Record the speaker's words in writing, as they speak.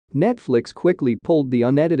Netflix quickly pulled the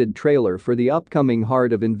unedited trailer for the upcoming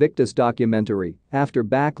Heart of Invictus documentary after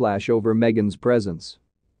backlash over Meghan's presence.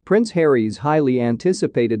 Prince Harry's highly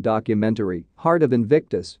anticipated documentary, Heart of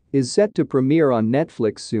Invictus, is set to premiere on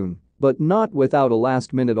Netflix soon, but not without a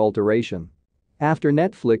last-minute alteration. After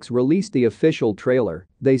Netflix released the official trailer,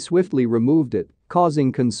 they swiftly removed it,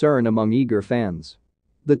 causing concern among eager fans.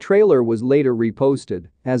 The trailer was later reposted,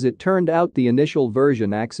 as it turned out the initial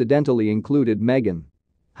version accidentally included Meghan.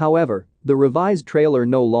 However, the revised trailer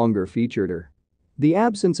no longer featured her. The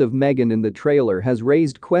absence of Meghan in the trailer has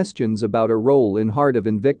raised questions about her role in Heart of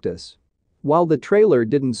Invictus. While the trailer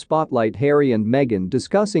didn't spotlight Harry and Meghan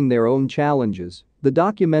discussing their own challenges, the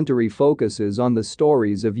documentary focuses on the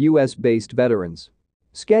stories of US-based veterans.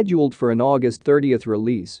 Scheduled for an August 30th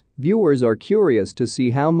release, viewers are curious to see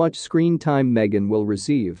how much screen time Meghan will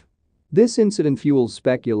receive. This incident fuels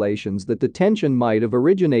speculations that the tension might have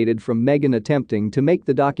originated from Meghan attempting to make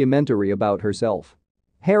the documentary about herself.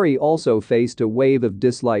 Harry also faced a wave of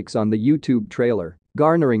dislikes on the YouTube trailer,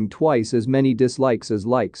 garnering twice as many dislikes as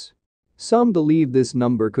likes. Some believe this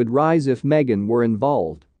number could rise if Meghan were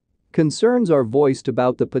involved. Concerns are voiced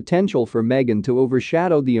about the potential for Meghan to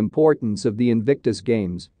overshadow the importance of the Invictus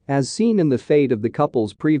Games, as seen in the fate of the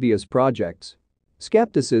couple's previous projects.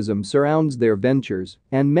 Skepticism surrounds their ventures,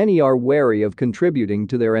 and many are wary of contributing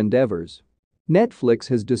to their endeavors. Netflix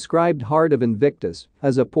has described Heart of Invictus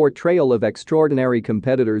as a portrayal of extraordinary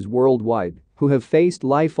competitors worldwide who have faced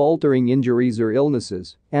life-altering injuries or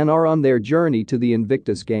illnesses and are on their journey to the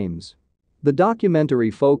Invictus Games. The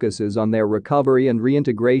documentary focuses on their recovery and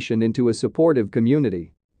reintegration into a supportive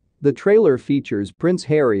community. The trailer features Prince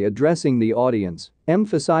Harry addressing the audience,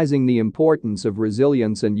 emphasizing the importance of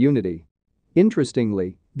resilience and unity.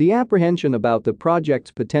 Interestingly, the apprehension about the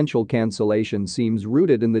project's potential cancellation seems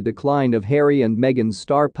rooted in the decline of Harry and Meghan's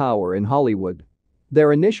star power in Hollywood.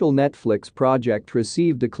 Their initial Netflix project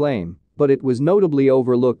received acclaim, but it was notably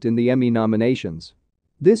overlooked in the Emmy nominations.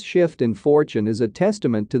 This shift in fortune is a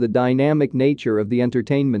testament to the dynamic nature of the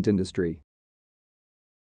entertainment industry.